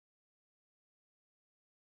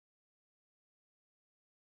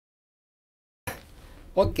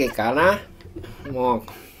OK かな。もう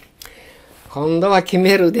今度は決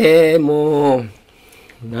めるで。もう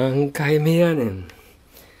何回目やねん。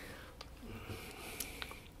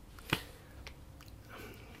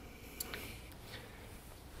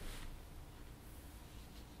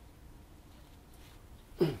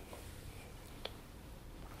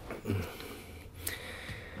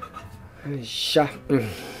よいしょ、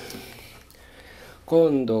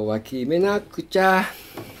今度は決めなくちゃ。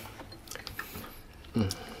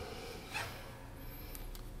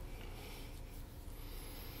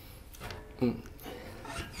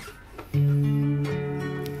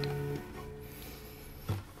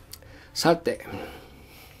さて、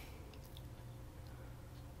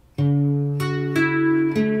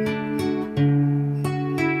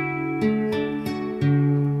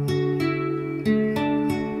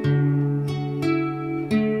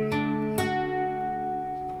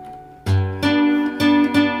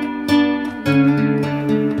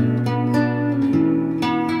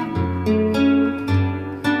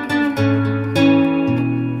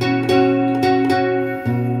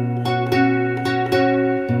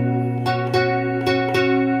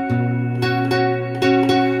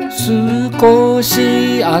少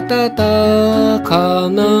し暖か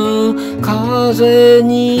な風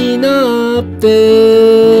になっ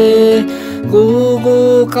て午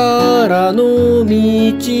後からの道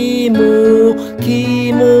も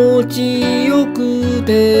気持ちよく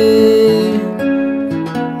て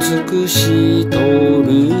尽くしと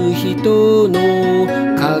る人の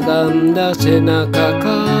かがんだ背中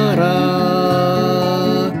か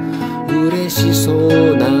ら嬉しそ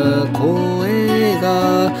うな声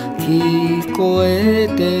が聞こえ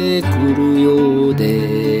てくるよう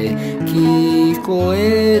で聞こ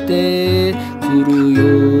えてくるよ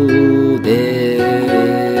うで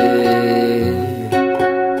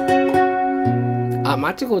あ、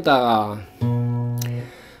間違うた。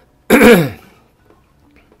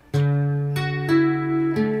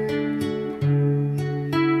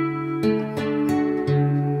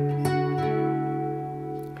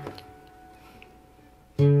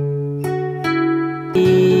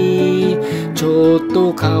ちょっ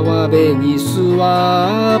と川辺に座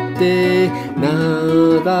って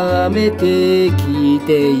眺めて聞い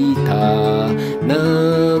ていた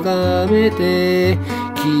眺めて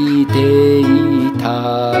聞いていた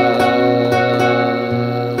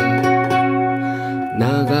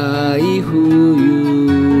長い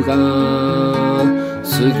冬が過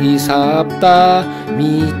ぎ去った道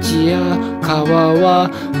や川は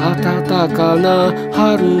暖かな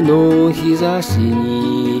春の日差し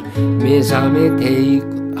に目覚めてい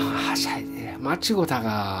く。はしゃいで間違うた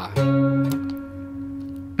が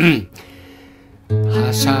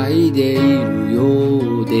はしゃいでいるよ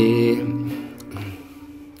うで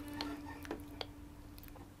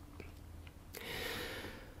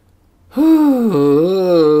ふう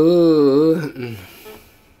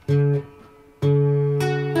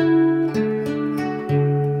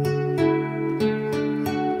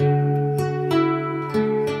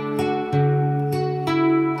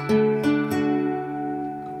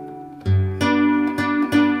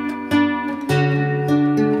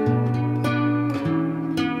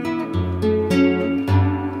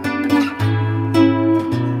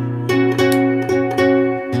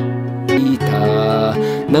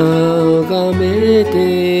眺め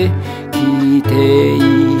て聞いて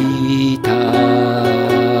いた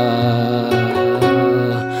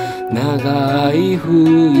長い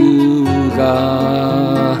冬が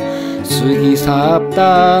過ぎ去っ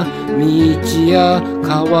た道や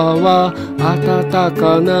川は暖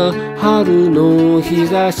かな春の日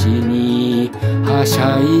差しにはし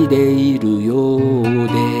ゃいでいるよう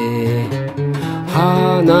で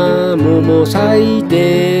花も咲い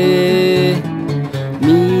て道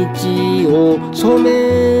を染め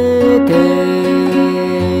て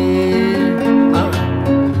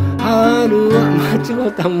春は間違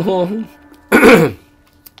ったもう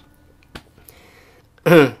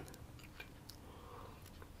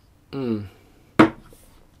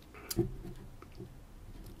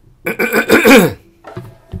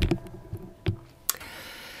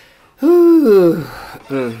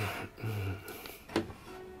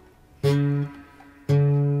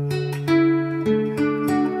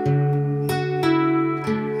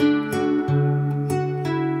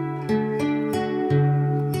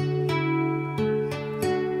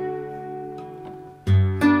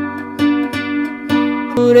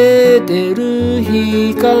溢れてる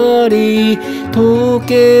光溶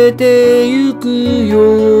けてゆく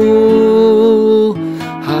よ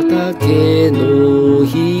畑の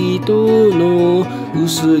人の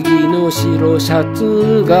薄着の白シャ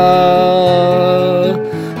ツが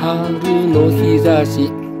春の日差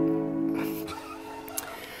し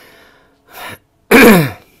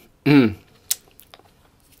うん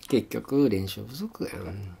結局練習不足や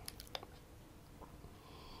ん。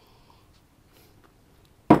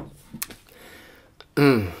う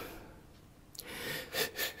ん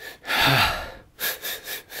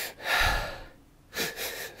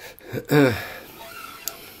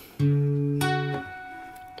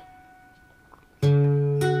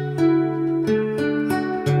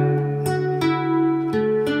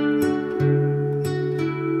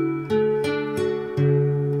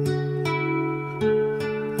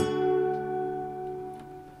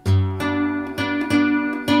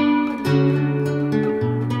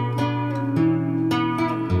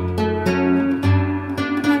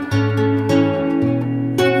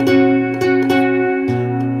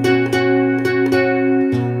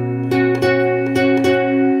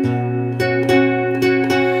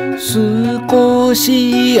少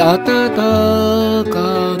し暖か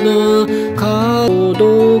な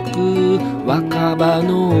届く若葉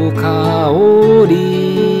の香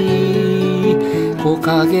り、木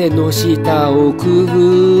陰の下をく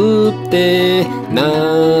ぐって流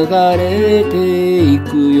れてい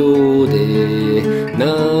くようで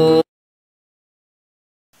な。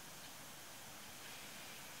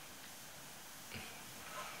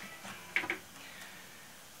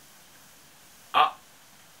あ、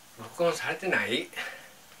録音されてない？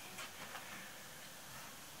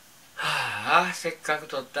はあ、せっかく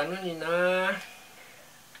撮ったのにな。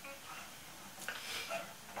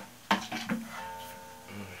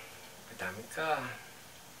ダメか。